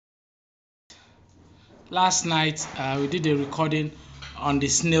Last night we did a recording on the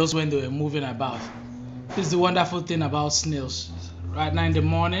snails when they were moving about. This is the wonderful thing about snails. Right now in the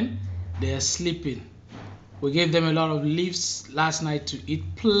morning they are sleeping. We gave them a lot of leaves last night to eat,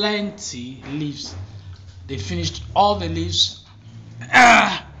 plenty leaves. They finished all the leaves. We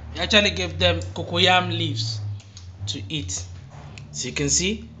actually gave them cocoyam leaves to eat. So you can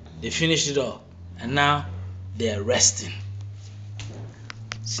see they finished it all and now they are resting.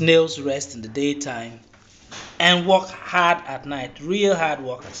 Snails rest in the daytime and work hard at night. Real hard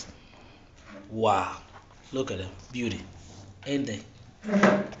workers. Wow, look at them, beauty, ain't they?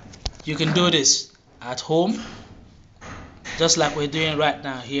 You can do this at home just like we're doing right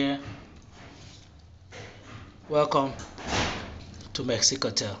now here. Welcome to Mexico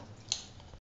Hotel.